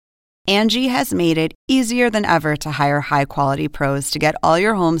Angie has made it easier than ever to hire high-quality pros to get all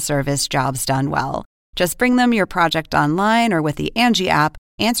your home service jobs done well. Just bring them your project online or with the Angie app,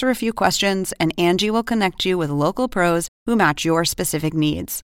 answer a few questions, and Angie will connect you with local pros who match your specific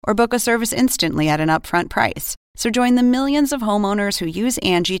needs. Or book a service instantly at an upfront price. So join the millions of homeowners who use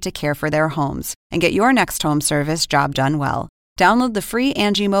Angie to care for their homes and get your next home service job done well. Download the free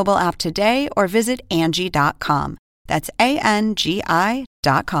Angie mobile app today or visit Angie.com. That's ANGI.com.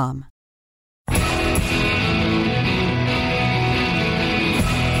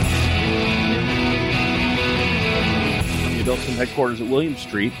 The Adult Swim headquarters at William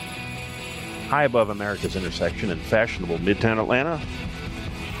Street, high above America's intersection in fashionable Midtown Atlanta.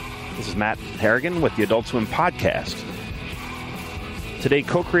 This is Matt Harrigan with the Adult Swim podcast. Today,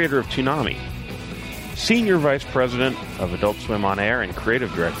 co-creator of Toonami, Senior Vice President of Adult Swim On Air and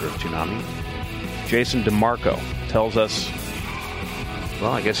Creative Director of Toonami, Jason DeMarco, tells us,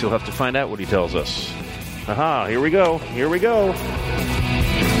 well, I guess you'll have to find out what he tells us. Aha, here we go. Here we go.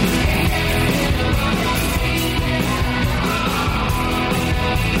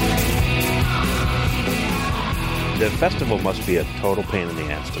 The festival must be a total pain in the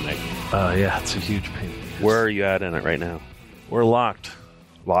ass to make. Yeah, it's a huge pain. Where are you at in it right now? We're locked.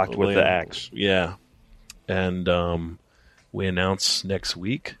 Locked with the axe. Yeah. And we announce next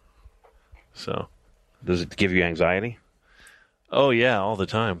week. So. Does it give you anxiety? Oh, yeah, all the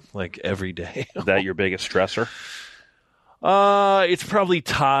time. Like every day. Is that your biggest stressor? It's probably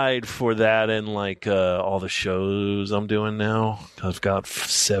tied for that and like all the shows I'm doing now. I've got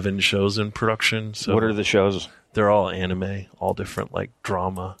 7 shows in production. So what are the shows? They're all anime, all different like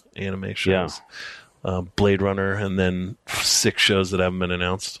drama anime shows. Yeah. Blade Runner, and then 6 shows that haven't been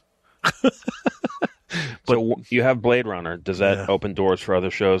announced. But so you have Blade Runner. Does that open doors for other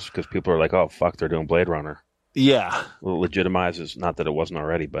shows? Because people are like, oh, fuck, they're doing Blade Runner. Yeah. Well, it legitimizes, not that it wasn't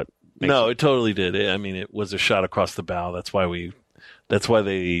already, but... No, it totally did. I mean, it was a shot across the bow. That's why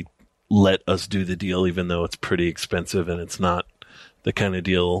they let us do the deal, even though it's pretty expensive and it's not the kind of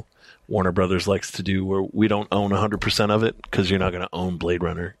deal Warner Brothers likes to do where we don't own 100% of it, because you're not going to own Blade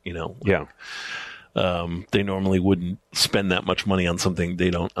Runner, you know. Yeah. They normally wouldn't spend that much money on something they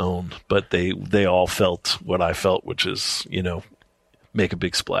don't own, but they all felt what I felt, which is, you know, make a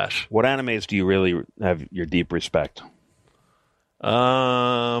big splash. What animes do you really have your deep respect?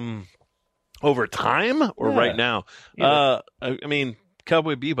 Over time or right now? I mean,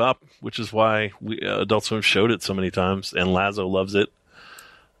 Cowboy Bebop, which is why Adult Swim showed it so many times, and Lazo loves it,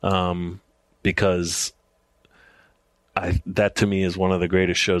 because that to me is one of the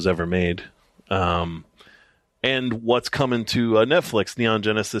greatest shows ever made. And what's coming to Netflix, Neon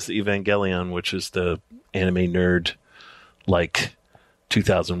Genesis Evangelion, which is the anime nerd, like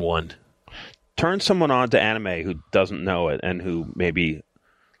 2001. Turn someone on to anime who doesn't know it and who maybe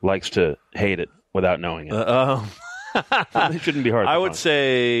likes to hate it without knowing it. It shouldn't be hard. I would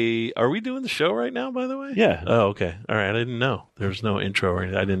say, are we doing the show right now, by the way? Yeah. Oh, okay. All right. I didn't know. There's no intro or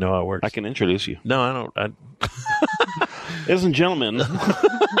anything. I didn't know how it works. I can introduce you. No, I don't. Ladies and gentlemen,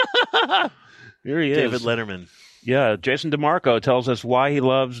 here he is. David Letterman. Yeah, Jason DeMarco tells us why he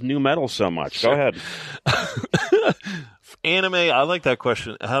loves new metal so much. Go ahead. Anime, I like that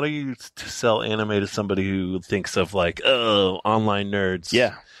question. How do you sell anime to somebody who thinks of like, oh, online nerds?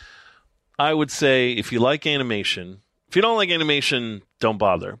 Yeah. I would say if you like animation, if you don't like animation, don't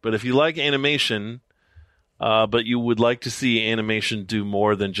bother. But if you like animation, but you would like to see animation do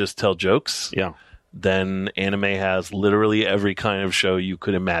more than just tell jokes, then anime has literally every kind of show you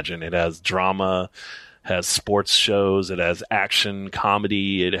could imagine. It has drama, has sports shows, it has action,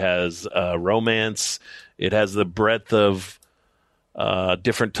 comedy, it has romance. It has the breadth of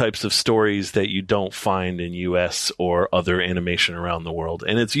different types of stories that you don't find in U.S. or other animation around the world.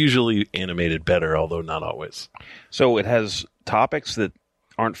 And it's usually animated better, although not always. So it has topics that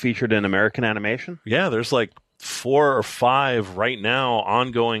aren't featured in American animation? Yeah, there's like 4 or 5 right now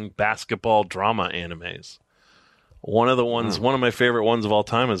ongoing basketball drama animes. One of my favorite ones of all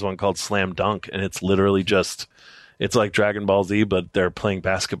time is one called Slam Dunk, and it's literally just... It's like Dragon Ball Z, but they're playing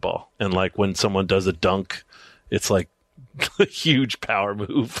basketball. And like when someone does a dunk, it's like a huge power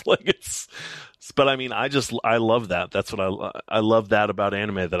move. But I mean, I love that. That's what I love that about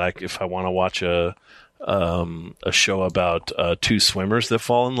anime, that if I want to watch a show about 2 swimmers that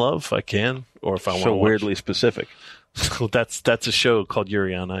fall in love, I can. Or if I want to watch... weirdly specific. that's a show called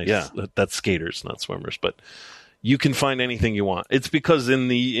Yuri on Ice. Yeah. That's skaters, not swimmers. But you can find anything you want. It's because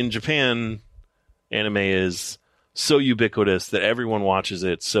in Japan, anime is so ubiquitous that everyone watches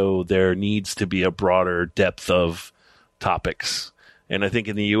it, so there needs to be a broader depth of topics. And I think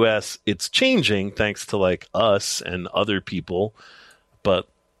in the US it's changing thanks to like us and other people, but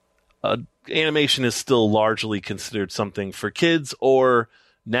animation is still largely considered something for kids, or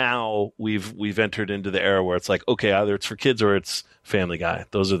now we've entered into the era where it's like, okay, either it's for kids or it's Family Guy.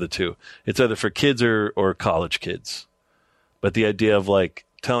 Those are the two. It's either for kids or college kids. But the idea of like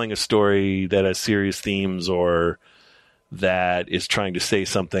telling a story that has serious themes or that is trying to say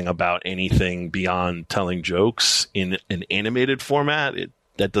something about anything beyond telling jokes in an animated format,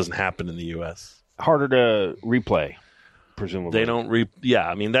 that doesn't happen in the U.S. Harder to replay, presumably. They don't yeah,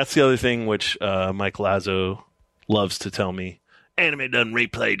 I mean, that's the other thing which Mike Lazo loves to tell me. Anime doesn't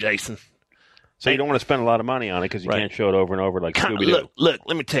replay, Jason. So you don't want to spend a lot of money on it because you can't show it over and over like Scooby-Doo. Look,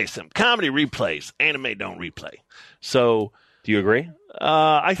 let me tell you something. Comedy replays. Anime don't replay. So... Do you agree?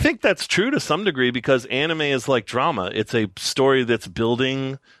 I think that's true to some degree because anime is like drama. It's a story that's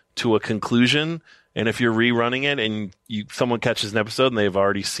building to a conclusion. And if you're rerunning it and someone catches an episode and they've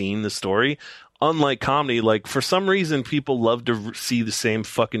already seen the story, unlike comedy, like for some reason people love to see the same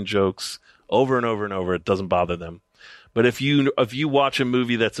fucking jokes over and over and over. It doesn't bother them. But if you watch a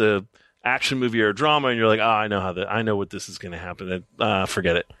movie that's a action movie or a drama and you're like, I know what this is going to happen,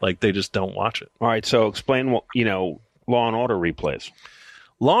 forget it. Like they just don't watch it. All right, so explain what Law and Order replays.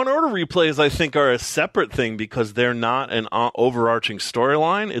 Law and Order replays, I think, are a separate thing because they're not an overarching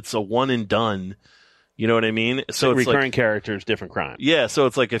storyline. It's a one and done. You know what I mean? So it's recurring characters, different crime. Yeah, so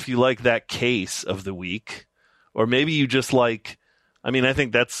it's like if you like that case of the week, or maybe you just like. I mean, I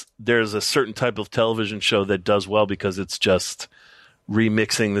think there's a certain type of television show that does well because it's just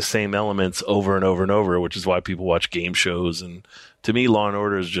remixing the same elements over and over and over, which is why people watch game shows. And to me, Law and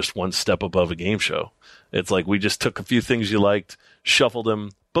Order is just one step above a game show. It's like we just took a few things you liked, shuffled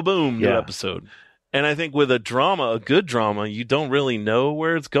them, ba-boom, new episode. And I think with a good drama, you don't really know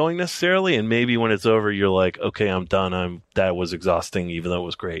where it's going necessarily. And maybe when it's over, you're like, okay, I'm done. That was exhausting, even though it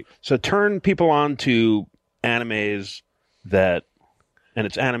was great. So turn people on to animes that, and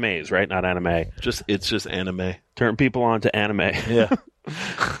it's animes, right? Not anime. It's just anime. Turn people on to anime. Yeah.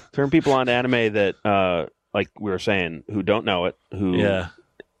 Turn people on to anime that, like we were saying, who don't know it,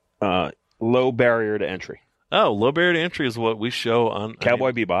 low barrier to entry. Oh, low barrier to entry is what we show on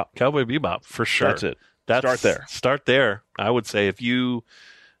Cowboy Bebop. Cowboy Bebop, for sure. That's it. Start there. I would say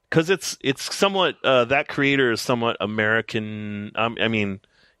because it's somewhat that creator is somewhat American. I mean,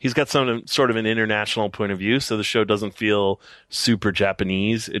 he's got some sort of an international point of view, so the show doesn't feel super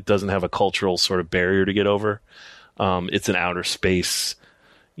Japanese. It doesn't have a cultural sort of barrier to get over. It's an outer space,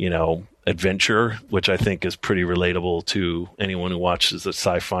 adventure, which I think is pretty relatable to anyone who watches a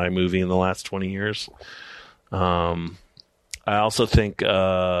sci-fi movie in the last 20 years. I also think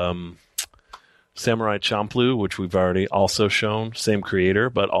Samurai Champloo, which we've already also shown, same creator,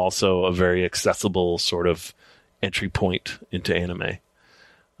 but also a very accessible sort of entry point into anime.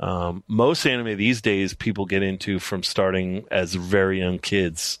 Most anime these days people get into from starting as very young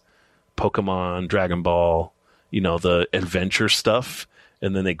kids, Pokemon, Dragon Ball, the adventure stuff,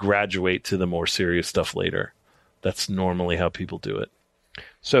 and then they graduate to the more serious stuff later. That's normally how people do it.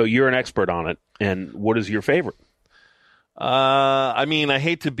 So you're an expert on it, and what is your favorite? I mean, I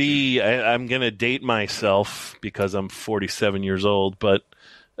hate to be... I'm going to date myself because I'm 47 years old, but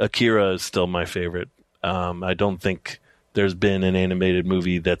Akira is still my favorite. I don't think there's been an animated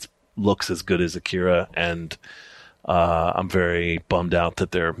movie that looks as good as Akira, and I'm very bummed out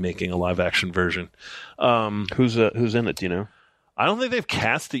that they're making a live-action version. Who's in it, do you know? I don't think they've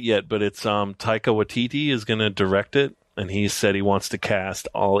cast it yet, but it's Taika Waititi is going to direct it, and he said he wants to cast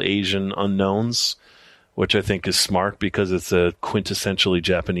all Asian unknowns, which I think is smart because it's a quintessentially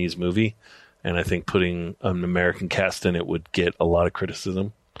Japanese movie, and I think putting an American cast in it would get a lot of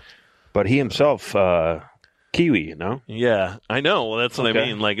criticism. But he himself, Kiwi, no? Yeah, I know. Well, that's what I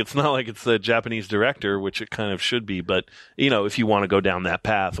mean. Like, it's not like it's a Japanese director, which it kind of should be. But, if you want to go down that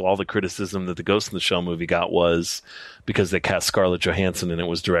path, all the criticism that the Ghost in the Shell movie got was because they cast Scarlett Johansson and it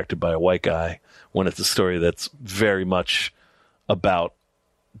was directed by a white guy, when it's a story that's very much about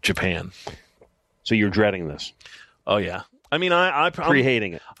Japan. So you're dreading this? Oh, yeah. I mean, I'm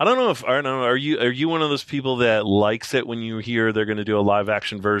pre-hating it. I don't know. Are you one of those people that likes it when you hear they're going to do a live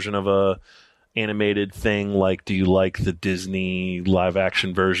action version of a animated thing? Like, do you like the Disney live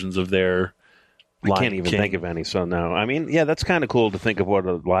action versions of their I can't even think of any, so no. I mean, yeah, that's kind of cool to think of what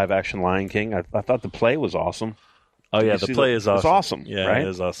a live action Lion King. I thought the play was awesome. Oh yeah, the play is awesome. It's awesome. Yeah, right? It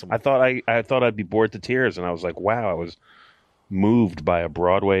is awesome. I thought I'd be bored to tears, and I was like, wow, I was moved by a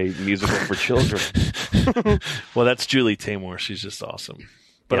Broadway musical for children. Well, that's Julie Taymor. She's just awesome.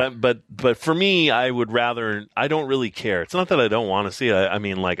 But yeah. But for me, I would rather. I don't really care. It's not that I don't want to see it. I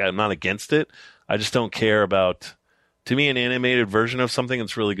mean, like, I'm not against it. I just don't care about. To me, an animated version of something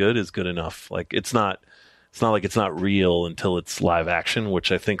that's really good is good enough. Like, it's not it's not like it's not real until it's live action,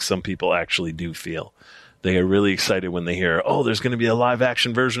 which I think some people actually do feel. They get really excited when they hear, oh, there's going to be a live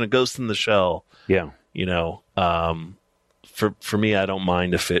action version of Ghost in the Shell. Yeah. You know, for me, I don't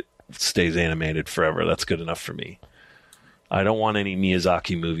mind if it stays animated forever. That's good enough for me. I don't want any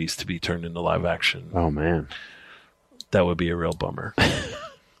Miyazaki movies to be turned into live action. Oh, man. That would be a real bummer.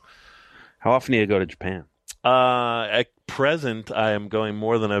 How often do you go to Japan? At present, I am going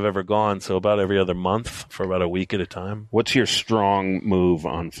more than I've ever gone, so about every other month for about a week at a time. What's your strong move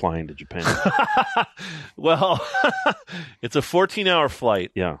on flying to Japan? Well, it's a 14-hour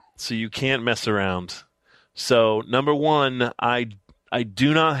flight. Yeah. So you can't mess around. So, number one, I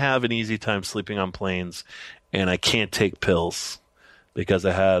do not have an easy time sleeping on planes, and I can't take pills because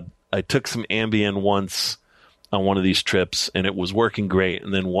I took some Ambien once on one of these trips, and it was working great.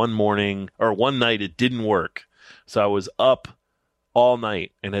 And then one night it didn't work. So I was up all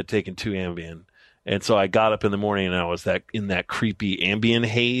night and had taken 2 Ambien. And so I got up in the morning and I was in that creepy Ambien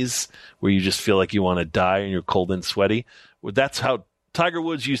haze where you just feel like you want to die and you're cold and sweaty. Well, that's how Tiger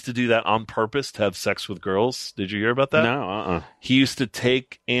Woods used to do that on purpose to have sex with girls. Did you hear about that? No, He used to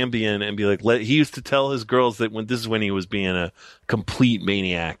take Ambien and be like, he used to tell his girls that this is when he was being a complete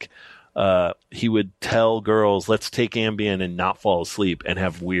maniac. He would tell girls, let's take Ambien and not fall asleep and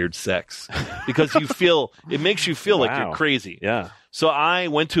have weird sex because it makes you feel like you're crazy. Yeah. So I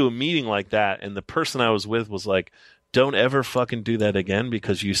went to a meeting like that and the person I was with was like, don't ever fucking do that again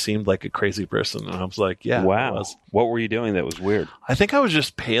because you seemed like a crazy person. And I was like, yeah. Wow. What were you doing that was weird? I think I was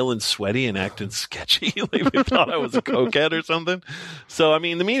just pale and sweaty and acting sketchy. Like they thought I was a cokehead or something. So, I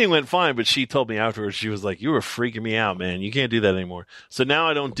mean, the meeting went fine, but she told me afterwards, she was like, you were freaking me out, man. You can't do that anymore. So now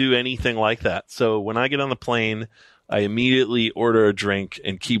I don't do anything like that. So when I get on the plane, I immediately order a drink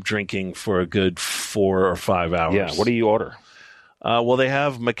and keep drinking for a good 4 or 5 hours. Yeah. What do you order? Well, they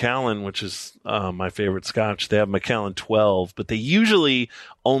have Macallan, which is my favorite scotch. They have Macallan 12, but they usually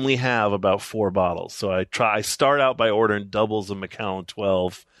only have about 4 bottles. So I start out by ordering doubles of Macallan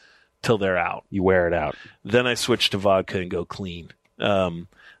 12 till they're out. You wear it out. Then I switch to vodka and go clean. And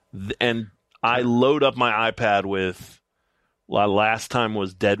I load up my iPad with, last time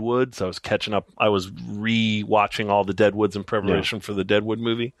was Deadwood, so I was catching up. I was re-watching all the Deadwoods in preparation for the Deadwood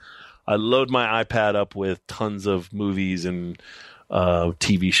movie. I load my iPad up with tons of movies and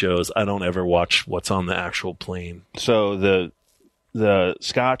TV shows. I don't ever watch what's on the actual plane. So the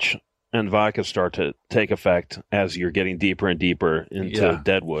scotch and vodka start to take effect as you're getting deeper and deeper into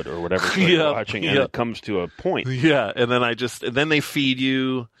Deadwood or whatever you're watching, and it comes to a point. Yeah, and then they feed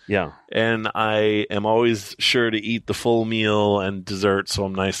you. Yeah. And I am always sure to eat the full meal and dessert, so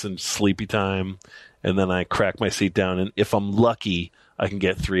I'm nice and sleepy time. And then I crack my seat down, and if I'm lucky, I can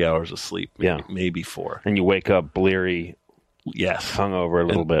get 3 hours of sleep, maybe 4. And you wake up bleary, hungover a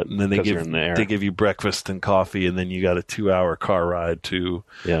little bit, and then they give you breakfast and coffee, and then you got a 2-hour car ride to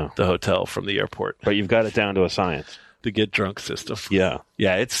the hotel from the airport. But you've got it down to a science. The get drunk system. Yeah.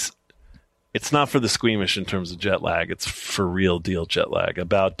 Yeah, it's not for the squeamish in terms of jet lag. It's for real deal jet lag.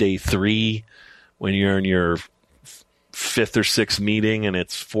 About day 3, when you're in your 5th or 6th meeting and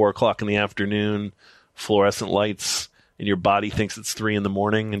it's 4:00 in the afternoon, fluorescent lights, and your body thinks it's 3 a.m.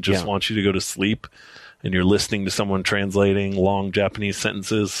 and just wants you to go to sleep, and you're listening to someone translating long Japanese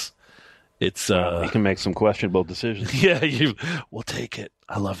sentences. It's you can make some questionable decisions. Yeah, we'll take it.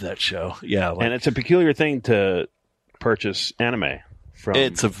 I love that show. Yeah, and it's a peculiar thing to purchase anime from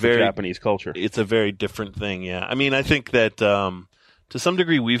Japanese culture. It's a very different thing. Yeah, I mean, I think that to some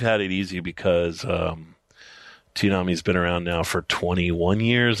degree we've had it easy because Toonami's been around now for 21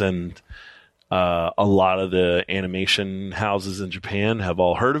 years, and a lot of the animation houses in Japan have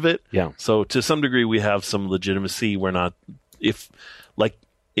all heard of it. Yeah. So to some degree, we have some legitimacy. We're not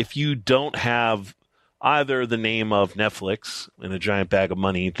if you don't have either the name of Netflix and a giant bag of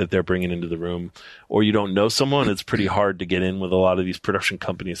money that they're bringing into the room, or you don't know someone, it's pretty hard to get in with a lot of these production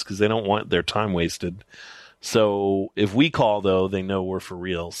companies because they don't want their time wasted. So if we call, though, they know we're for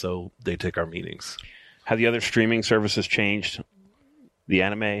real, so they take our meetings. Have the other streaming services changed the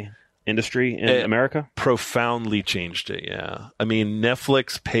anime industry in America? Profoundly changed it, yeah. I mean,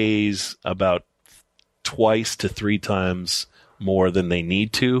 Netflix pays about 2 to 3 times more than they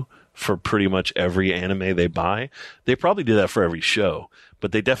need to for pretty much every anime they buy. They probably do that for every show,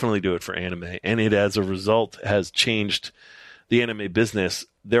 but they definitely do it for anime. And it, as a result, has changed the anime business.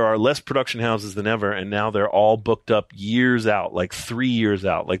 There are less production houses than ever, and now they're all booked up years out, like 3 years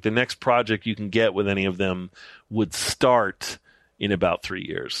out. Like the next project you can get with any of them would start in about 3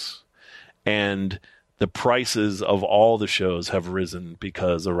 years. And the prices of all the shows have risen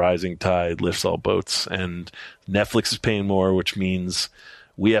because a rising tide lifts all boats, and Netflix is paying more, which means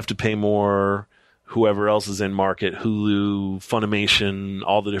we have to pay more. whoever else is in market, Hulu, Funimation,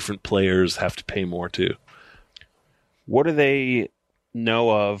 all the different players have to pay more too. What do they know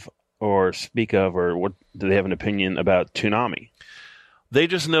of or speak of, or what do they have an opinion about Toonami? They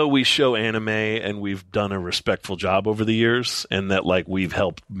just know we show anime and we've done a respectful job over the years, and that like we've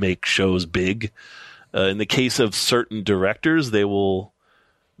helped make shows big. In the case of certain directors, they will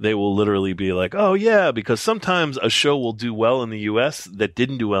literally be like, "Oh yeah," because sometimes a show will do well in the U.S. that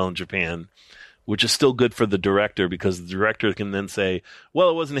didn't do well in Japan, which is still good for the director because the director can then say, "Well,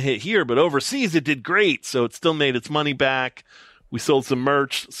 it wasn't a hit here, but overseas it did great, so it still made its money back. We sold some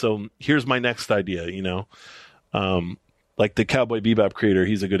merch, so here's my next idea." Like the Cowboy Bebop creator,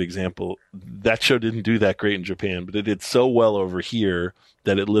 he's a good example. That show didn't do that great in Japan, but it did so well over here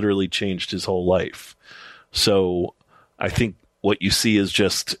that it literally changed his whole life. So I think what you see is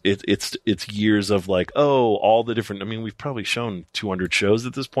just it's years of like, oh, all the different. I mean, we've probably shown 200 shows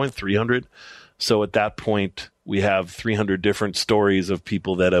at this point, 300. So at that point, we have 300 different stories of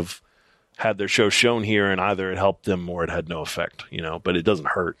people that have had their show shown here, and either it helped them or it had no effect. But it doesn't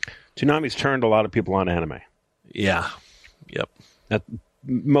hurt. Toonami's turned a lot of people on anime. Yeah. Yep.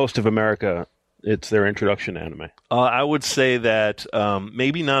 Most of America, it's their introduction to anime. I would say that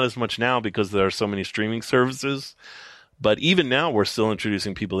maybe not as much now because there are so many streaming services. But even now, we're still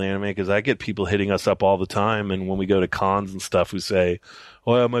introducing people to anime because I get people hitting us up all the time. And when we go to cons and stuff, who say,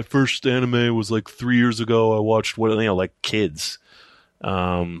 "Oh, yeah, my first anime was like 3 years ago. I watched like kids."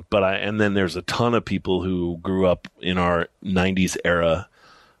 And then there's a ton of people who grew up in our 90s era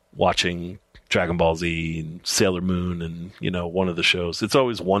watching Dragon Ball Z and Sailor Moon and, one of the shows. It's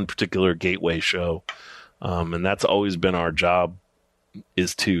always one particular gateway show. And that's always been our job,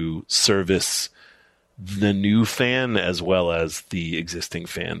 is to service the new fan as well as the existing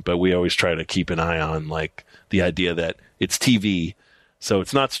fan. But we always try to keep an eye on like the idea that it's TV. So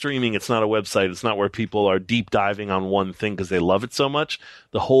it's not streaming. It's not a website. It's not where people are deep diving on one thing because they love it so much.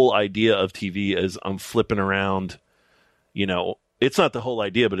 The whole idea of TV is I'm flipping around, it's not the whole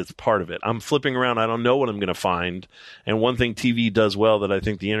idea, but it's part of it. I'm flipping around. I don't know what I'm going to find. And one thing TV does well that I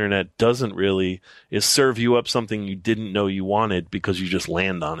think the internet doesn't really is serve you up something you didn't know you wanted because you just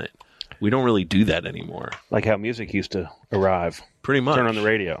land on it. We don't really do that anymore. Like how music used to arrive. Pretty much. Turn on the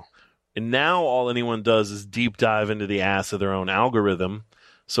radio. And now all anyone does is deep dive into the ass of their own algorithm.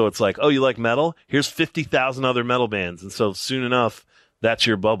 So it's like, oh, you like metal? Here's 50,000 other metal bands. And so soon enough, that's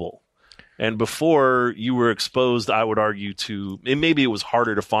your bubble. And before you were exposed, I would argue maybe it was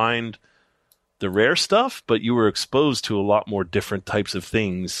harder to find the rare stuff, but you were exposed to a lot more different types of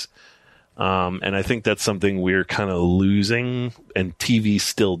things. And I think that's something we're kind of losing, and TV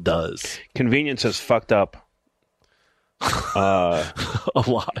still does. Convenience has fucked up a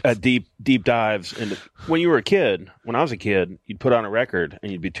lot. Deep dives into. When I was a kid, you'd put on a record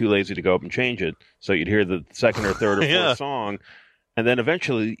and you'd be too lazy to go up and change it, so you'd hear the second or third or fourth song. And then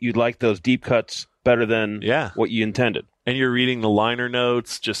eventually you'd like those deep cuts better than what you intended. And you're reading the liner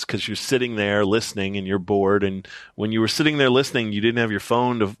notes just because you're sitting there listening and you're bored. And when you were sitting there listening, you didn't have your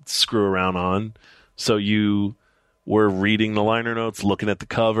phone to screw around on. So you were reading the liner notes, looking at the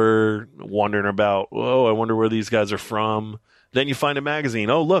cover, wondering about, I wonder where these guys are from. Then you find a magazine.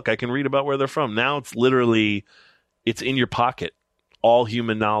 Oh, look, I can read about where they're from. Now it's literally, it's in your pocket. All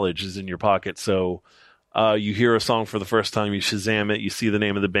human knowledge is in your pocket. So you hear a song for the first time, you Shazam it, you see the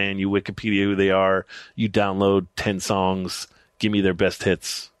name of the band, you Wikipedia who they are, you download 10 songs, give me their best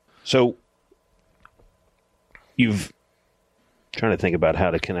hits. So you've trying to think about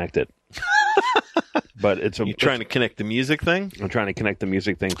how to connect it. But You're trying to connect the music thing? I'm trying to connect the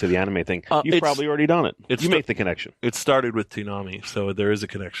music thing to the anime thing. You've probably already done it. You make the connection. It started with Toonami, so there is a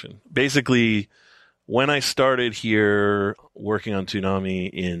connection. Basically, when I started here working on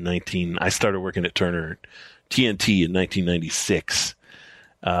Toonami I started working at Turner TNT in 1996.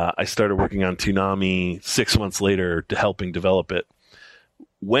 I started working on Toonami 6 months later to helping develop it.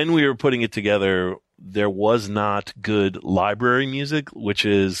 When we were putting it together, there was not good library music, which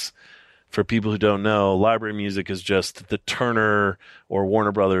is, for people who don't know, library music is just the Turner or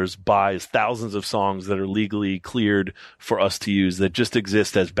Warner Brothers buys thousands of songs that are legally cleared for us to use that just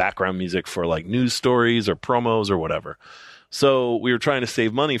exist as background music for like news stories or promos or whatever. So we were trying to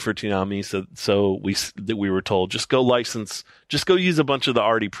save money for Toonami, so we were told just go use a bunch of the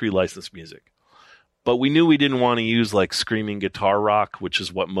already pre-licensed music. But we knew we didn't want to use like screaming guitar rock, which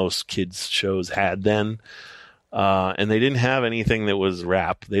is what most kids shows had then. And they didn't have anything that was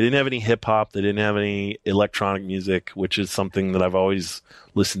rap. They didn't have any hip hop. They didn't have any electronic music, which is something that I've always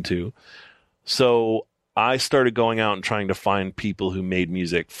listened to. So I started going out and trying to find people who made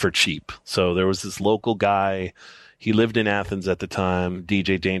music for cheap. So there was this local guy. He lived in Athens at the time,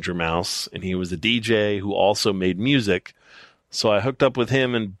 DJ Danger Mouse, and he was a DJ who also made music. So I hooked up with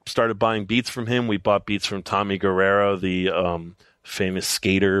him and started buying beats from him. We bought beats from Tommy Guerrero, the famous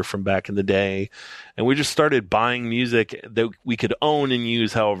skater from back in the day. And we just started buying music that we could own and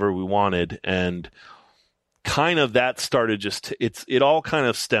use however we wanted. And kind of that started it all kind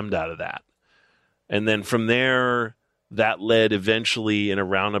of stemmed out of that. And then from there, that led eventually in a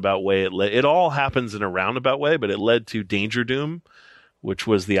roundabout way. It all happens in a roundabout way, but it led to Danger Doom, which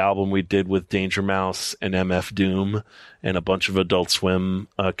was the album we did with Danger Mouse and MF Doom and a bunch of Adult Swim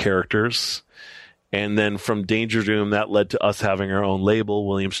characters. And then from Danger Doom, that led to us having our own label,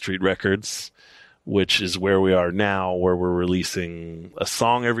 William Street Records, which is where we are now, where we're releasing a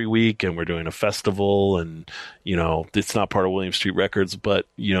song every week and we're doing a festival. And, it's not part of William Street Records, but,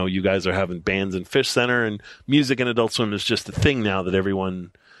 you guys are having bands in Fish Center, and music and Adult Swim is just a thing now that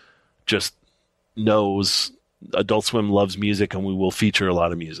everyone just knows. Adult Swim loves music, and we will feature a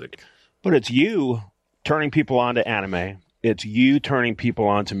lot of music. But it's you turning people on to anime. It's you turning people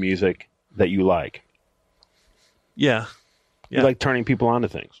on to music that you like. Yeah. You like turning people on to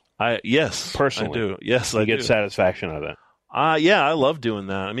things. Yes, personally, I do. Yes, I get satisfaction out of that. Yeah, I love doing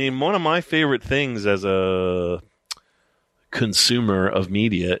that. I mean, one of my favorite things as a consumer of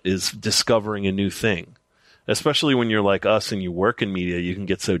media is discovering a new thing. Especially when you're like us and you work in media, you can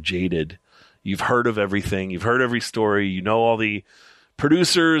get so jaded. You've heard of everything. You've heard every story. You know all the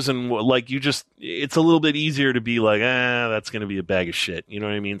producers, and it's a little bit easier to be like, that's going to be a bag of shit. You know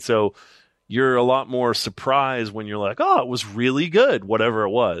what I mean? So you're a lot more surprised when you're like, oh, it was really good, whatever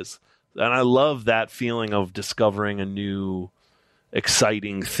it was. And I love that feeling of discovering a new,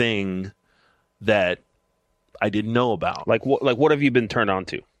 exciting thing that I didn't know about. Like what have you been turned on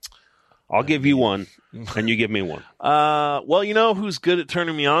to? I'll give you one, and you give me one. Well, you know who's good at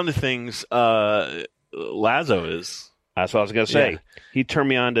turning me on to things? Lazo is. That's what I was going to say. Yeah. He turned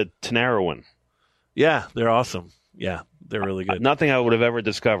me on to Tenarowin. Yeah, they're awesome. Yeah, they're really good. Nothing I would have ever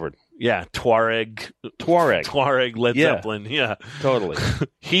discovered. Yeah, Tuareg, Led Zeppelin. Yeah, totally.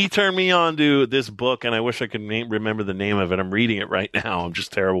 He turned me on to this book, and I wish I could remember the name of it. I'm reading it right now. I'm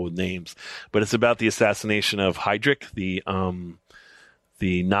just terrible with names, but it's about the assassination of Heydrich, the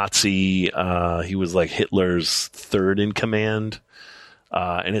Nazi. He was like Hitler's third in command,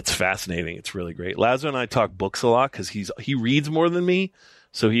 and it's fascinating. It's really great. Lazo and I talk books a lot because he reads more than me.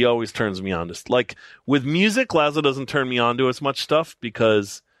 So he always turns me on to, like, with music, Lazo doesn't turn me on to as much stuff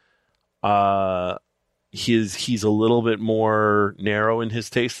because he's a little bit more narrow in his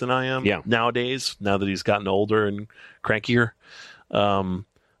taste than I am nowadays, now that he's gotten older and crankier.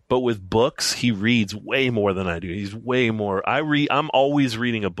 But with books, he reads way more than I do. He's way more. I'm always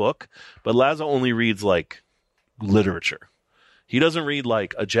reading a book, but Lazo only reads like literature. He doesn't read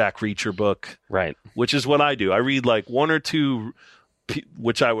like a Jack Reacher book, right? Which is what I do. I read like one or two,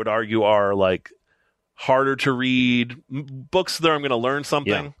 which I would argue are like harder to read books that I'm going to learn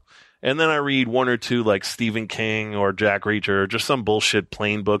something. Yeah. And then I read one or two like Stephen King or Jack Reacher, or just some bullshit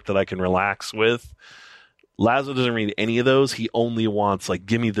plain book that I can relax with. Lazo doesn't read any of those. He only wants like,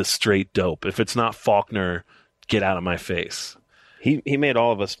 give me the straight dope. If it's not Faulkner, get out of my face. He made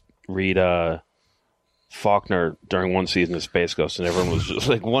all of us read Faulkner during one season of Space Ghost, and everyone was just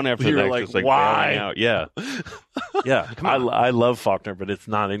like one after the next, like, just like why? out. Yeah, yeah. I love Faulkner, but it's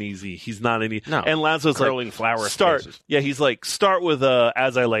not an easy. He's not any. No. And Lazo's curling like flower start. spaces. Yeah, he's like start with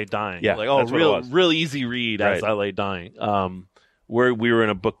As I Lay Dying. Yeah, like real easy read. Right. As I Lay Dying. Where we were in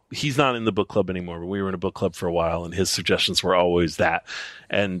a book. He's not in the book club anymore, but we were in a book club for a while, and his suggestions were always that.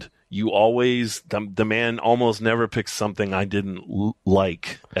 And you always the man almost never picks something I didn't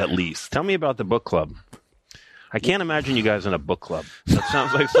like. At least tell me about the book club. I can't imagine you guys in a book club. That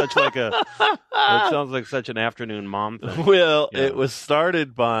sounds like such an afternoon mom thing. Well, It was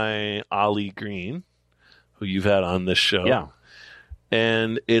started by Ollie Green, who you've had on this show. Yeah.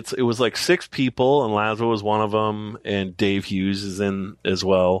 And it was like 6 people, and Lazo was one of them, and Dave Hughes is in as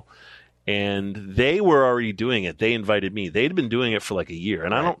well. And they were already doing it. They invited me. They'd been doing it for like a year,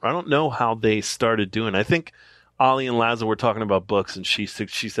 and right. I don't know how they started doing it. I think Ollie and Lazo were talking about books, and she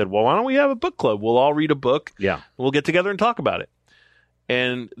said, well, why don't we have a book club? We'll all read a book. Yeah. And we'll get together and talk about it.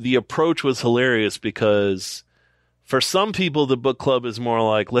 And the approach was hilarious because for some people, the book club is more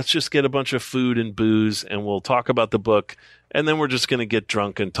like, let's just get a bunch of food and booze, and we'll talk about the book, and then we're just going to get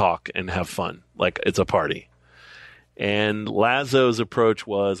drunk and talk and have fun. Like it's a party. And Lazo's approach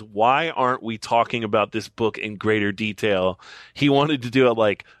was, why aren't we talking about this book in greater detail? He wanted to do it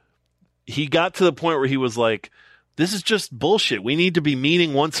like, he got to the point where he was like, this is just bullshit. We need to be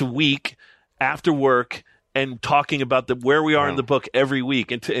meeting once a week after work and talking about where we are in the book every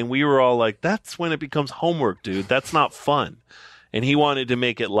week. And we were all like, that's when it becomes homework, dude. That's not fun. And he wanted to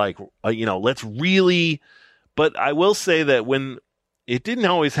make it like, let's really. But I will say that when it didn't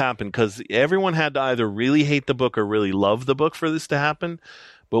always happen, because everyone had to either really hate the book or really love the book for this to happen.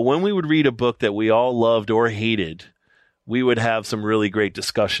 But when we would read a book that we all loved or hated, we would have some really great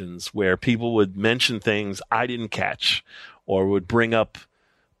discussions where people would mention things I didn't catch, or would bring up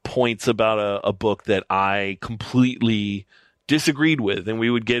points about a book that I completely disagreed with, and we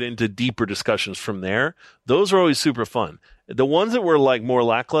would get into deeper discussions from there. Those were always super fun. The ones that were like more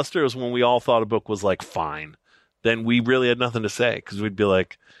lackluster was when we all thought a book was like fine. Then we really had nothing to say, because we'd be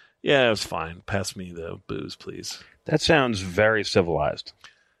like, yeah, it was fine. Pass me the booze, please. That sounds very civilized.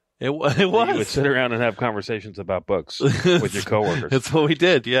 It was. You would sit around and have conversations about books with your coworkers. That's what we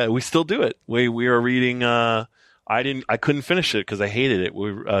did. Yeah, we still do it. We were reading. I couldn't finish it because I hated it.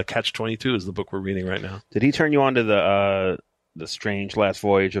 Catch-22 is the book we're reading right now. Did he turn you on to the Strange Last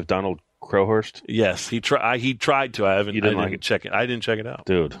Voyage of Donald Crowhurst? Yes, he tried to. I didn't check it. I didn't check it out.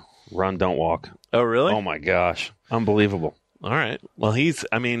 Dude, run, don't walk. Oh, really? Oh my gosh, unbelievable. All right. Well, he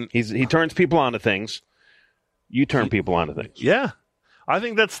turns people onto things. You turn people onto things. Yeah. I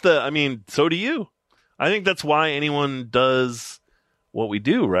think so do you. I think that's why anyone does what we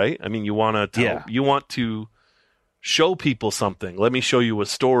do, right? I mean, you want to show people something. Let me show you a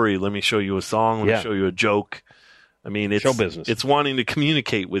story. Let me show you a song. Let me show you a joke. I mean, it's show business. It's wanting to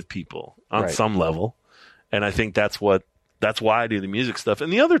communicate with people on some level. And I think that's why I do the music stuff.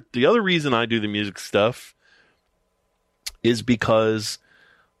 And the other reason I do the music stuff is because,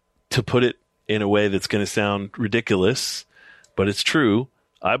 to put it in a way that's going to sound ridiculous, but it's true,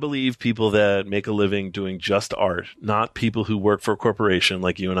 I believe people that make a living doing just art, not people who work for a corporation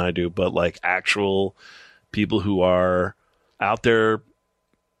like you and I do, but like actual people who are out there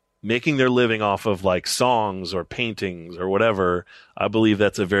making their living off of like songs or paintings or whatever. I believe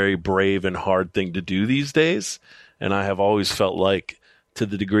that's a very brave and hard thing to do these days. And I have always felt like, to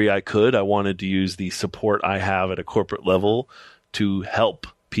the degree I could, I wanted to use the support I have at a corporate level to help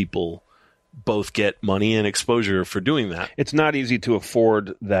people both get money and exposure for doing that. It's not easy to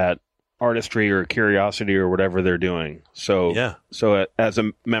afford that artistry or curiosity or whatever they're doing. So, as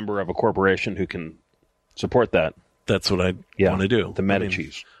a member of a corporation who can support that, that's what I want to do. The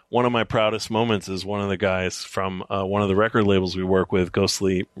Medicis. One of my proudest moments is one of the guys from one of the record labels we work with,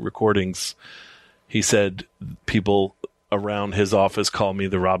 Ghostly Recordings. He said people around his office call me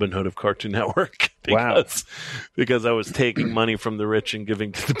the Robin Hood of Cartoon Network because I was taking money from the rich and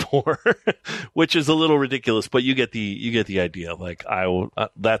giving to the poor, which is a little ridiculous, but you get the idea. Like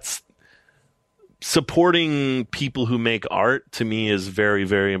that's supporting people who make art, to me, is very,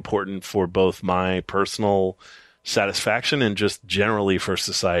 very important for both my personal satisfaction and just generally for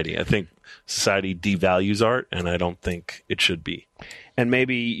society. I think society devalues art, and I don't think it should be. And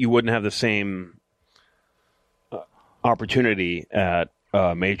maybe you wouldn't have the same opportunity at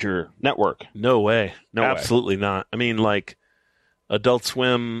a major network. No way. Absolutely not. I mean, like, Adult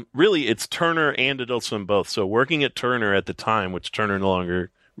Swim, really, it's Turner and Adult Swim both. So working at Turner at the time, which Turner no longer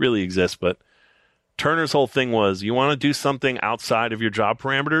really exists, but Turner's whole thing was, you want to do something outside of your job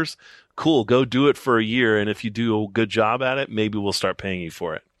parameters? Cool, go do it for a year, and if you do a good job at it, maybe we'll start paying you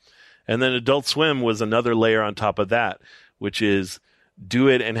for it. And then Adult Swim was another layer on top of that, which is, do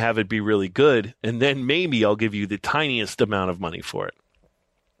it and have it be really good, and then maybe I'll give you the tiniest amount of money for it.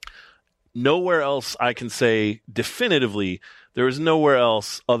 Nowhere else I can say definitively, there is nowhere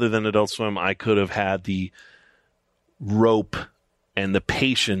else other than Adult Swim I could have had the rope and the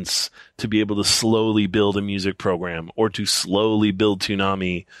patience to be able to slowly build a music program or to slowly build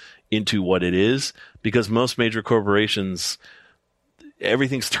Toonami into what it is, because most major corporations,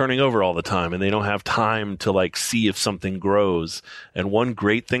 everything's turning over all the time, and they don't have time to like see if something grows. And one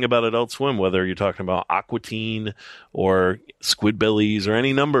great thing about Adult Swim, whether you're talking about Aqua Teen or Squidbillies or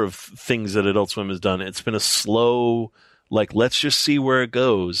any number of things that Adult Swim has done, it's been a slow, like, let's just see where it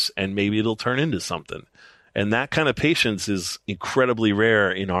goes, and maybe it'll turn into something. And that kind of patience is incredibly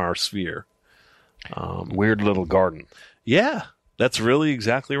rare in our sphere. Weird little garden. Yeah, that's really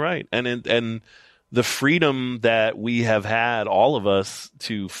exactly right. And the freedom that we have had, all of us,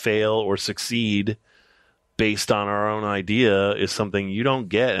 to fail or succeed based on our own idea is something you don't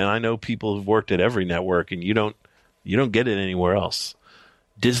get. And I know people who've worked at every network, and you don't get it anywhere else.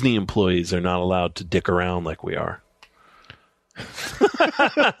 Disney employees are not allowed to dick around like we are.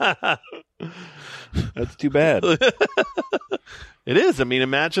 That's too bad. It is. I mean,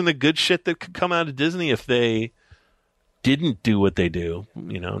 imagine the good shit that could come out of Disney if they didn't do what they do.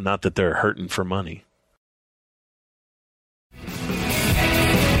 You know, not that they're hurting for money.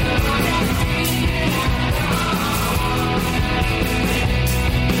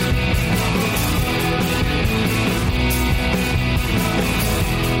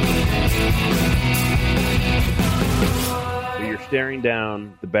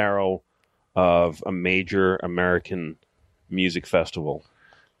 down the barrel of a major American music festival.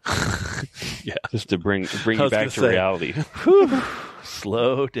 Yeah. Just to bring you back to reality.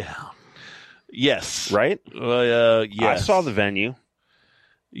 Slow down. Yes. Right? Yes. I saw the venue.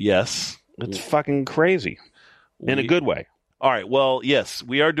 Yes. It's fucking crazy. In a good way. All right. Well, yes,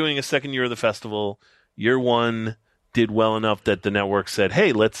 we are doing a second year of the festival. Year one did well enough that the network said,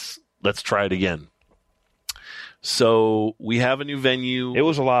 hey, let's try it again. So we have a new venue. It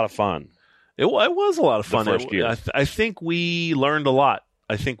was a lot of fun. It was a lot of fun. The first year. I think we learned a lot.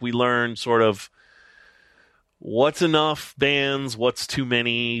 I think we learned sort of what's enough bands, what's too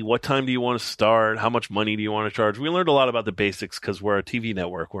many, what time do you want to start, how much money do you want to charge. We learned a lot about the basics because we're a TV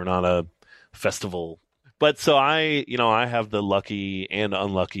network. We're not a festival. But so I have the lucky and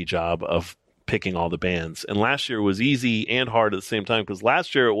unlucky job of picking all the bands. And last year was easy and hard at the same time because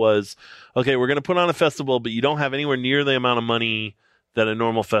last year it was, okay, we're going to put on a festival, but you don't have anywhere near the amount of money that a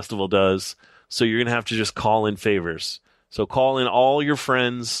normal festival does. So you're going to have to just call in favors. So call in all your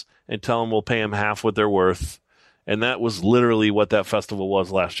friends and tell them we'll pay them half what they're worth. And that was literally what that festival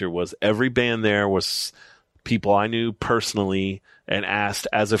was last year. Was every band there was people I knew personally and asked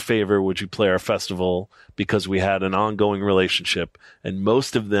as a favor, would you play our festival? Because we had an ongoing relationship. And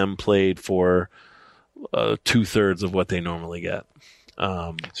most of them played for 2/3 of what they normally get.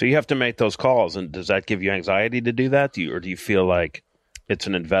 So you have to make those calls. And does that give you anxiety to do that? Or do you feel like it's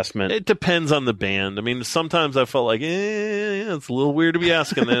an investment? It depends on the band. I mean, sometimes I felt like, it's a little weird to be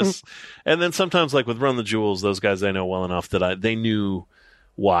asking this. And then sometimes, like with Run the Jewels, those guys I know well enough that they knew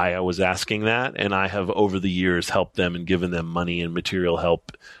why I was asking that. And I have, over the years, helped them and given them money and material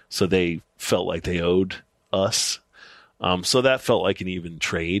help. So they felt like they owed us. So that felt like an even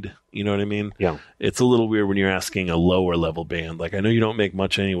trade. You know what I mean? Yeah. It's a little weird when you're asking a lower level band. Like, I know you don't make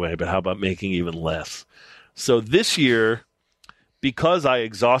much anyway, but how about making even less? So this year, because I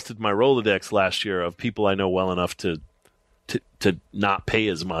exhausted my Rolodex last year of people I know well enough to not pay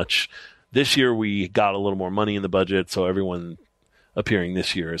as much, this year we got a little more money in the budget, so everyone appearing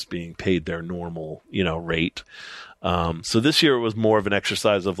this year is being paid their normal, rate. So this year it was more of an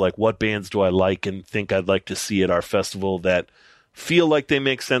exercise of like, what bands do I like and think I'd like to see at our festival that feel like they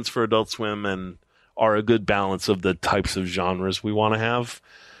make sense for Adult Swim and are a good balance of the types of genres we want to have.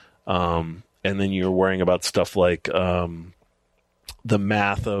 And then you're worrying about stuff like the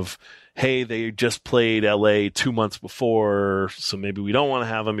math of, hey, they just played LA 2 months before, so maybe we don't want to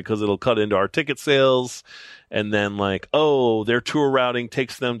have them because it'll cut into our ticket sales. And then like, oh, their tour routing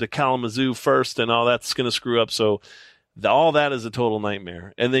takes them to Kalamazoo first and all that's going to screw up. So all that is a total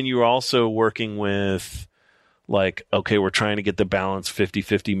nightmare. And then you're also working with like, okay, we're trying to get the balance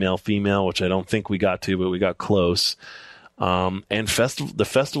 50-50 male-female, which I don't think we got to, but we got close. And the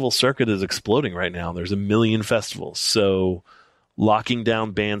festival circuit is exploding right now. There's 1 million festivals. So locking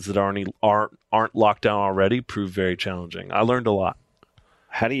down bands that aren't locked down already proved very challenging. I learned a lot.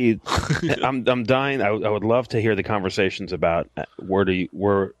 How do you? I'm dying. I would love to hear the conversations about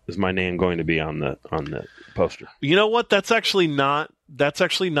where is my name going to be on the poster. You know what? That's actually not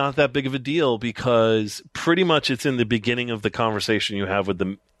that big of a deal because pretty much it's in the beginning of the conversation you have with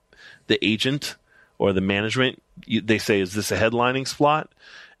the agent or the management. They say, "Is this a headlining slot?"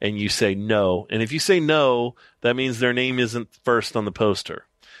 And you say no. And if you say no, that means their name isn't first on the poster.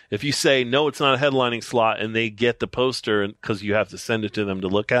 If you say, no, it's not a headlining slot, and they get the poster because you have to send it to them to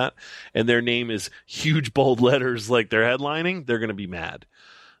look at, and their name is huge, bold letters like they're headlining, they're going to be mad.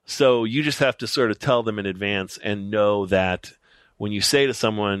 So you just have to sort of tell them in advance and know that when you say to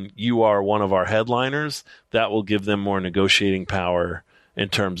someone, you are one of our headliners, that will give them more negotiating power in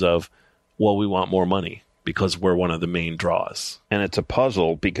terms of, well, we want more money because we're one of the main draws. And it's a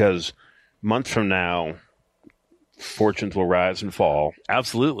puzzle because months from now, fortunes will rise and fall.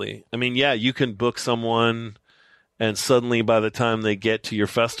 Absolutely. I mean, yeah, you can book someone and suddenly by the time they get to your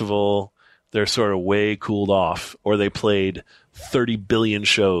festival, they're sort of way cooled off or they played 30 billion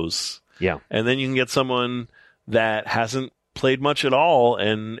shows. Yeah. And then you can get someone that hasn't played much at all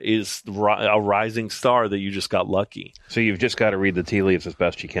and is a rising star that you just got lucky. So you've just got to read the tea leaves as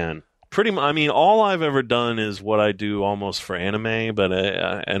best you can. Pretty much. I mean, all I've ever done is what I do almost for anime, but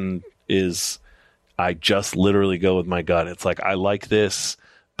I just literally go with my gut. It's like, I like this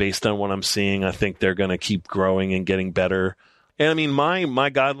based on what I'm seeing. I think they're going to keep growing and getting better. And I mean, my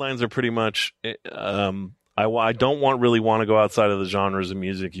guidelines are pretty much, I don't really want to go outside of the genres of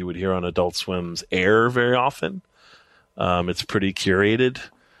music you would hear on Adult Swim's air very often. It's pretty curated,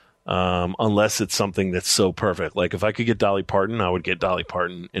 unless it's something that's so perfect. Like if I could get Dolly Parton, I would get Dolly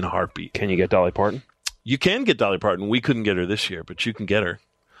Parton in a heartbeat. Can you get Dolly Parton? You can get Dolly Parton. We couldn't get her this year, but you can get her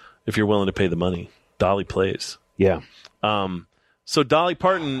if you're willing to pay the money. Dolly plays. Yeah. So Dolly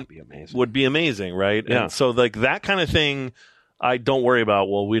Parton would be amazing, right? Yeah. And so like that kind of thing, I don't worry about.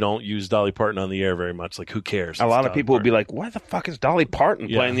 Well, we don't use Dolly Parton on the air very much. Like, who cares? A lot of people would be like, why the fuck is Dolly Parton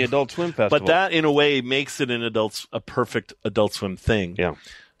playing the Adult Swim Festival? But that, in a way, makes it a perfect Adult Swim thing. Yeah.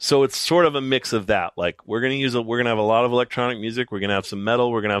 So it's sort of a mix of that. Like, we're going to have a lot of electronic music. We're going to have some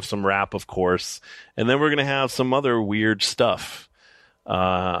metal. We're going to have some rap, of course. And then we're going to have some other weird stuff.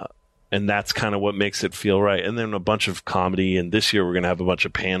 And that's kind of what makes it feel right. And then a bunch of comedy. And this year we're going to have a bunch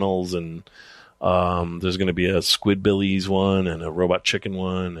of panels. And there's going to be a Squidbillies one and a Robot Chicken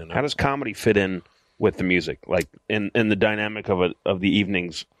one. And how does comedy fit in with the music, like in the dynamic of the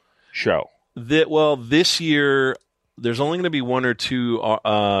evening's show? This year there's only going to be one or two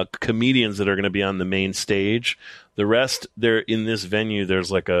comedians that are going to be on the main stage. The rest, they're in this venue.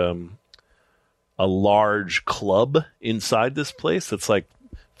 There's like a large club inside this place that's like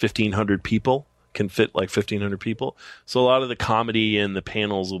 1,500 people, can fit like 1,500 people. So a lot of the comedy and the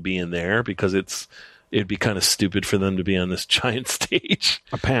panels will be in there because it'd be kind of stupid for them to be on this giant stage.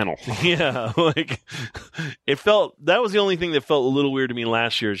 A panel. Yeah. Like that was the only thing that felt a little weird to me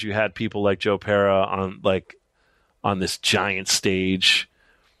last year is you had people like Joe Pera on this giant stage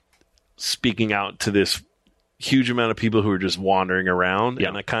speaking out to this huge amount of people who are just wandering around. Yeah.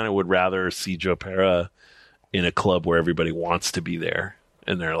 And I kind of would rather see Joe Pera in a club where everybody wants to be there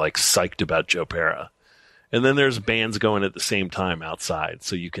and they're like psyched about Joe Pera. And then there's bands going at the same time outside.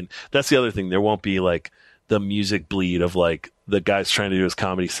 So that's the other thing. There won't be like the music bleed of like the guy's trying to do his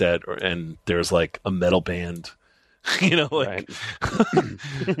comedy set and there's like a metal band. Right.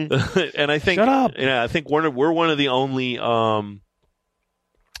 And I think, shut up. Yeah, I think we're one of the only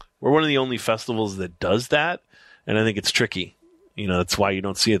festivals that does that, and I think it's tricky. That's why you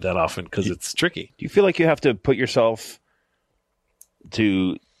don't see it that often because it's tricky. Do you feel like you have to put yourself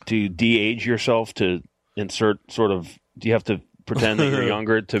to de-age yourself to insert sort of? Do you have to pretend that you're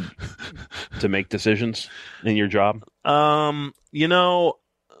younger to make decisions in your job?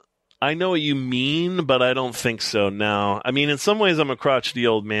 I know what you mean, but I don't think so now. I mean, in some ways, I'm a crotchety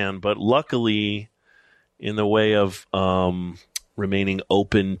old man, but luckily, in the way of remaining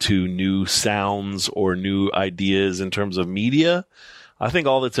open to new sounds or new ideas in terms of media, I think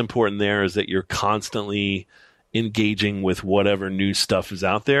all that's important there is that you're constantly engaging with whatever new stuff is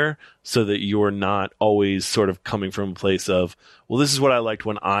out there so that you're not always sort of coming from a place of, well, this is what I liked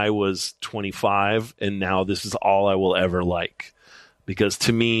when I was 25, and now this is all I will ever like. Because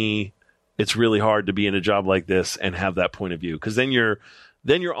to me, it's really hard to be in a job like this and have that point of view. Because then you're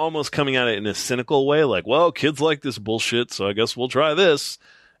almost coming at it in a cynical way, like, well, kids like this bullshit, so I guess we'll try this.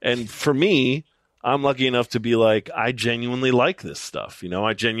 And for me, I'm lucky enough to be like, I genuinely like this stuff.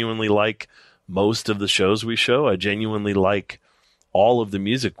 I genuinely like most of the shows we show. I genuinely like all of the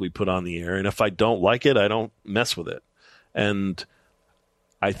music we put on the air. And if I don't like it, I don't mess with it. And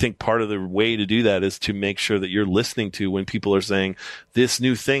I think part of the way to do that is to make sure that you're listening to when people are saying this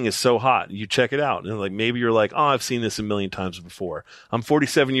new thing is so hot. You check it out. And like, maybe you're like, oh, I've seen this a million times before. I'm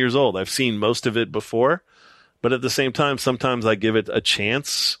 47 years old. I've seen most of it before. But at the same time, sometimes I give it a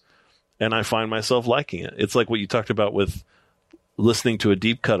chance and I find myself liking it. It's like what you talked about with listening to a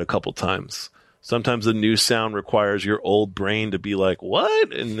deep cut a couple times. Sometimes a new sound requires your old brain to be like,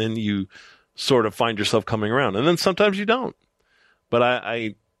 what? And then you sort of find yourself coming around. And then sometimes you don't. But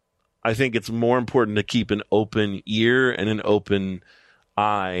I think it's more important to keep an open ear and an open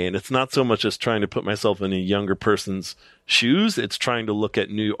eye. And it's not so much as trying to put myself in a younger person's shoes. It's trying to look at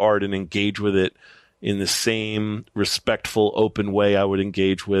new art and engage with it in the same respectful, open way I would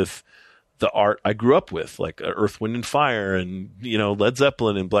engage with the art I grew up with, like Earth, Wind, and Fire and, Led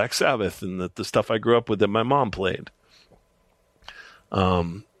Zeppelin and Black Sabbath and the stuff I grew up with that my mom played.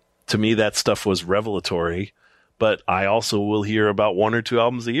 To me, that stuff was revelatory. But I also will hear about one or two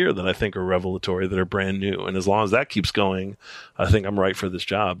albums a year that I think are revelatory, that are brand new. And as long as that keeps going, I think I'm right for this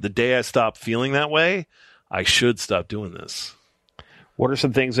job. The day I stop feeling that way, I should stop doing this. What are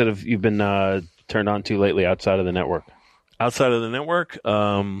some things that you've been turned on to lately outside of the network? Outside of the network,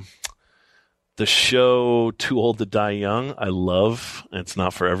 the show Too Old to Die Young, I love. It's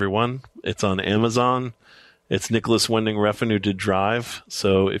not for everyone. It's on Amazon. It's Nicholas Winding Refn who did Drive.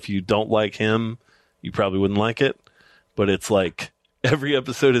 So if you don't like him, you probably wouldn't like it, but it's like every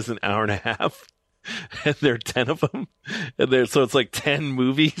episode is an hour and a half and there are 10 of them. So it's like 10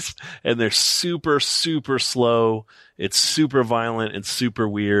 movies and they're super, super slow. It's super violent and super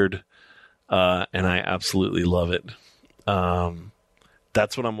weird. And I absolutely love it.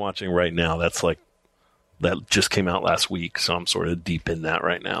 That's what I'm watching right now. That just came out last week. So I'm sort of deep in that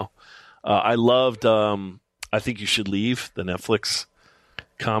right now. I loved, I Think You Should Leave, the Netflix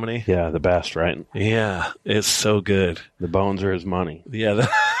comedy. Yeah, the best, right? Yeah, it's so good. The bones are his money. Yeah,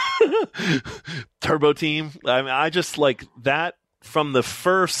 Turbo Team. I mean, I just like that from the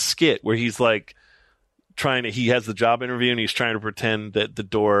first skit where he's like he has the job interview and he's trying to pretend that the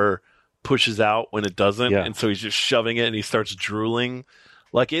door pushes out when it doesn't. Yeah. And so he's just shoving it and he starts drooling.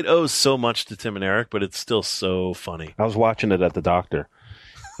 Like, it owes so much to Tim and Eric, but it's still so funny. I was watching it at the doctor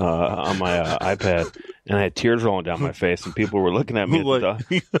on my iPad, and I had tears rolling down my face, and people were looking at me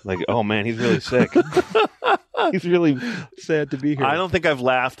like, oh, man, he's really sick. He's really sad to be here. I don't think I've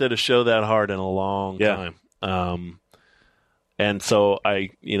laughed at a show that hard in a long time. And so I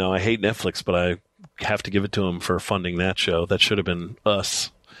hate Netflix, but I have to give it to him for funding that show. That should have been us.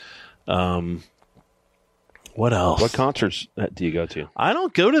 What else? What concerts do you go to? I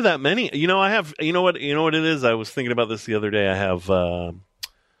don't go to that many. I have. You know what it is. I was thinking about this the other day. I have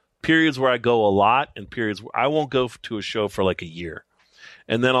periods where I go a lot, and periods where I won't go to a show for like a year,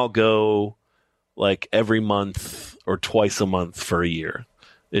 and then I'll go like every month or twice a month for a year.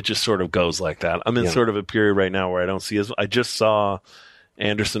 It just sort of goes like that. I'm in sort of a period right now where I don't see as. I just saw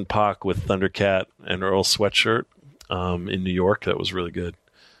Anderson .Paak with Thundercat and Earl Sweatshirt in New York. That was really good,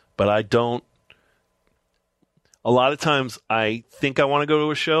 but I don't. A lot of times I think I want to go to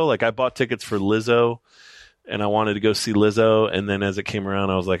a show. Like, I bought tickets for Lizzo, and I wanted to go see Lizzo. And then as it came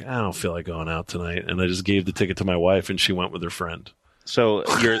around, I was like, I don't feel like going out tonight. And I just gave the ticket to my wife, and she went with her friend. So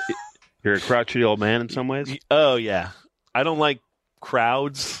you're a crotchety old man in some ways? Oh, yeah. I don't like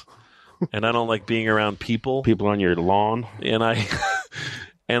crowds, and I don't like being around people. People on your lawn? And I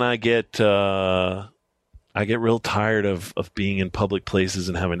get real tired of being in public places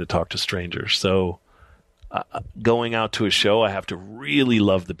and having to talk to strangers. So going out to a show, I have to really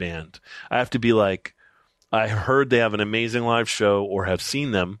love the band. I have to be like, I heard they have an amazing live show, or have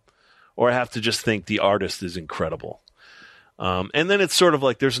seen them, or I have to just think the artist is incredible. And then it's sort of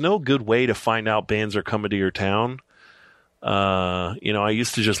like, there's no good way to find out bands are coming to your town. I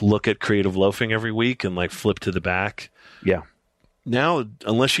used to just look at Creative Loafing every week and like flip to the back. Yeah. Now,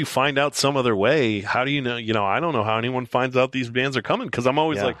 unless you find out some other way, how do you know? I don't know how anyone finds out these bands are coming, because I'm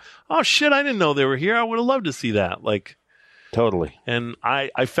always like, oh, shit, I didn't know they were here. I would have loved to see that. Like, totally. And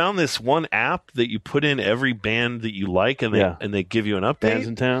I found this one app that you put in every band that you like, and they give you an update. Bands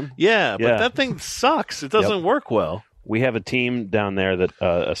in town? Yeah, but that thing sucks. It doesn't work well. We have a team down there that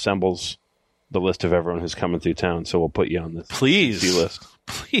assembles the list of everyone who's coming through town, so we'll put you on this list.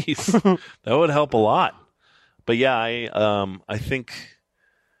 Please. That would help a lot. But yeah, I think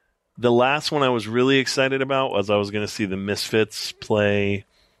the last one I was really excited about was I was going to see the Misfits play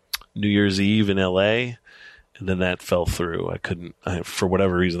New Year's Eve in L.A., and then that fell through. I couldn't, for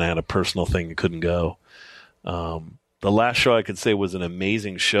whatever reason, I had a personal thing and couldn't go. The last show I could say was an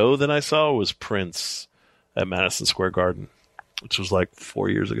amazing show that I saw was Prince at Madison Square Garden, which was like 5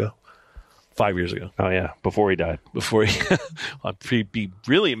 years ago. Oh yeah, before he died. It'd be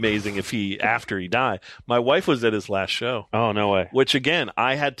really amazing if after he died. My wife was at his last show. Oh, no way. Which again,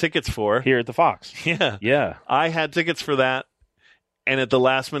 I had tickets for. Here at the Fox. Yeah. I had tickets for that. And at the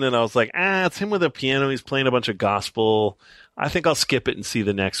last minute, I was like, it's him with a piano. He's playing a bunch of gospel. I think I'll skip it and see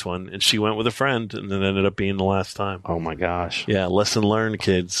the next one. And she went with a friend, and then ended up being the last time. Oh my gosh. Yeah. Lesson learned,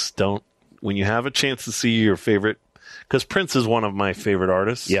 kids. When you have a chance to see your favorite, because Prince is one of my favorite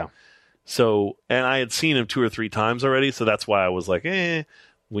artists. Yeah. So, and I had seen him 2 or 3 times already, so that's why I was like, when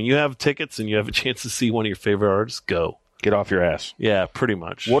you have tickets and you have a chance to see one of your favorite artists, go. Get off your ass. Yeah, pretty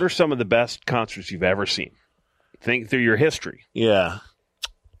much. What are some of the best concerts you've ever seen? Think through your history. Yeah.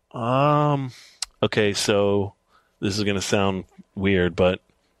 Okay, so this is going to sound weird, but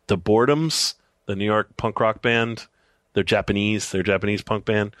the Boredoms, the New York punk rock band, they're Japanese punk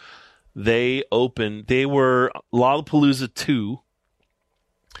band. They were Lollapalooza 2.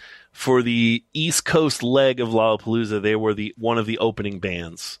 For the East Coast leg of Lollapalooza, they were one of the opening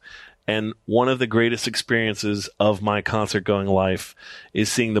bands. And one of the greatest experiences of my concert-going life is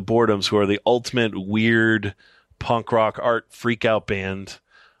seeing the Boredoms, who are the ultimate weird punk rock art freak-out band,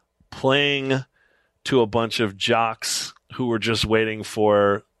 playing to a bunch of jocks who were just waiting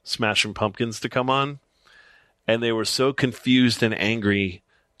for Smashing Pumpkins to come on. And they were so confused and angry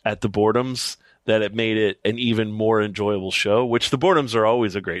at the Boredoms that it made it an even more enjoyable show, which the Boredoms are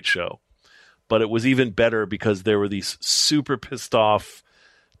always a great show. But it was even better because there were these super pissed off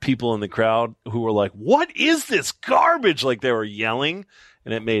people in the crowd who were like, what is this garbage? Like, they were yelling,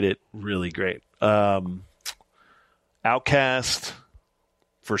 and it made it really great. Outkast,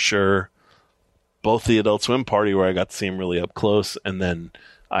 for sure. Both the Adult Swim party where I got to see him really up close, and then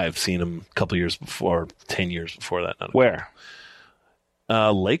I've seen him a couple years before, 10 years before that. Where?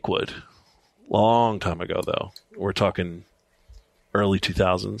 Lakewood. Long time ago, though. We're talking early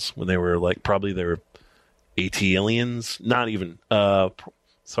 2000s when they were like, probably they were AT-aliens. Not even,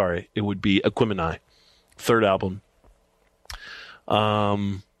 sorry, it would be Equimini. Third album.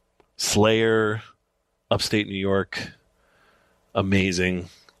 Slayer, Upstate New York. Amazing.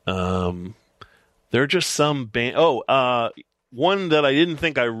 There are just some band. One that I didn't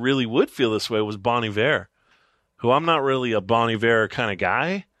think I really would feel this way was Bon Iver, who I'm not really a Bon Iver kind of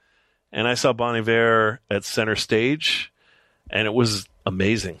guy. And I saw Bon Iver at Center Stage, and it was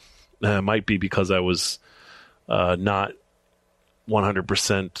amazing. It might be because I was not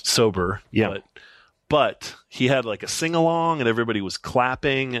 100% sober. Yeah. But he had like a sing-along, and everybody was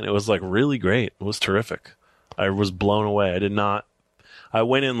clapping, and it was like really great. It was terrific. I was blown away. I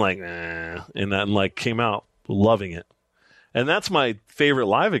went in like, and then like came out loving it. And that's my favorite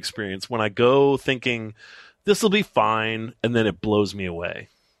live experience, when I go thinking this will be fine, and then it blows me away.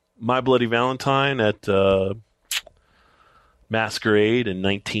 My Bloody Valentine at Masquerade in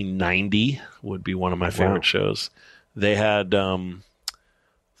 1990 would be one of my favorite shows. They had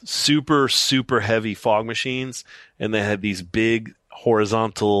super, super heavy fog machines, and they had these big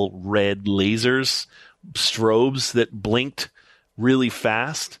horizontal red lasers, strobes that blinked really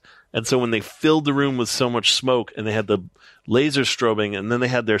fast. And so when they filled the room with so much smoke, and they had the laser strobing, and then they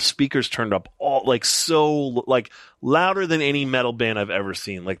had their speakers turned up all like so like louder than any metal band I've ever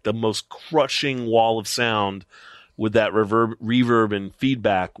seen, like the most crushing wall of sound with that reverb and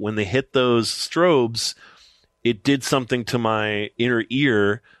feedback. When they hit those strobes, it did something to my inner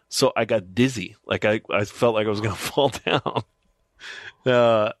ear, so I got dizzy. Like I felt like I was going to fall down.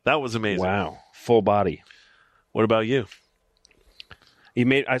 That was amazing. Wow, full body. What about you?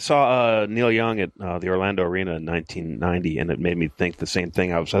 I saw Neil Young at the Orlando Arena in 1990, and it made me think the same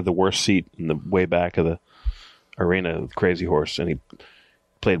thing. I had the worst seat in the way back of the arena with Crazy Horse, and he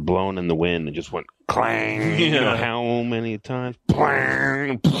played "Blown in the Wind" and just went clang. You know how many times?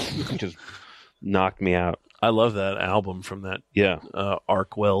 Clang, just knocked me out. I love that album from that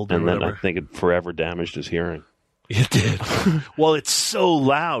Arc Weld. And then I think it forever damaged his hearing. It did. Well, it's so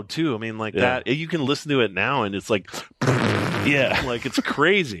loud too. I mean, like that. You can listen to it now, and it's like, like it's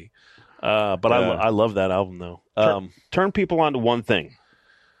crazy. But I love that album though. Turn people on to one thing.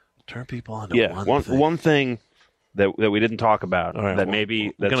 Turn people on to one thing that we didn't talk about. Right, that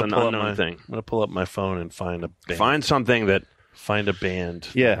maybe that's an unknown thing. I'm gonna pull up my phone and find a band. Find something that find a band.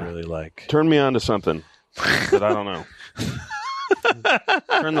 I really like. Turn me on to something that I don't know.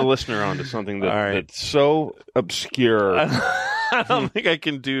 Turn the listener on to something that's so obscure. I don't think I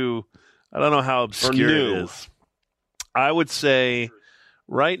can do. I don't know how obscure it is. I would say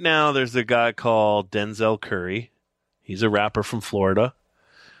right now there's a guy called Denzel Curry. He's a rapper from Florida.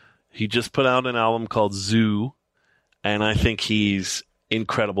 He just put out an album called Zoo, and I think he's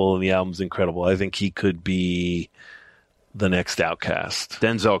incredible, and the album's incredible. I think he could be the next Outkast.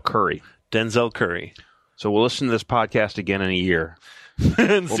 Denzel Curry. So we'll listen to this podcast again in a year.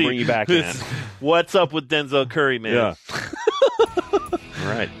 And we'll bring you back in. What's up with Denzel Curry, man? Yeah. All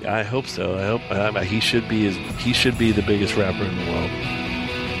right. I hope so. I hope he should be the biggest rapper in the world.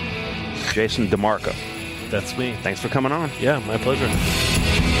 Jason DeMarco. That's me. Thanks for coming on. Yeah, my pleasure.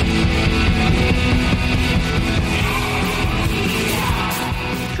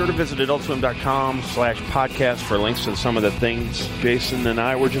 Be sure to visit adultswim.com/podcast for links to some of the things Jason and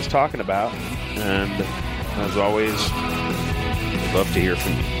I were just talking about. And as always, I'd love to hear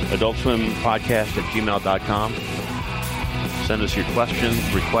from you. adultswimpodcast@gmail.com. Send us your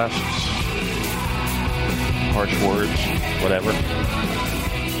questions, requests, harsh words, whatever.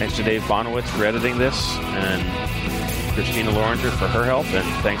 Thanks to Dave Bonowitz for editing this, and Christina Loringer for her help, and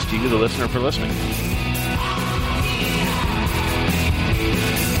thanks to you, the listener, for listening.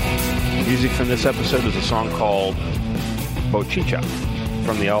 Music from this episode is a song called Bochicha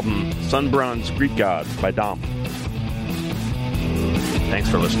from the album Sunbronze Greek God by Dom. Thanks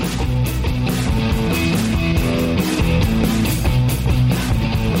for listening.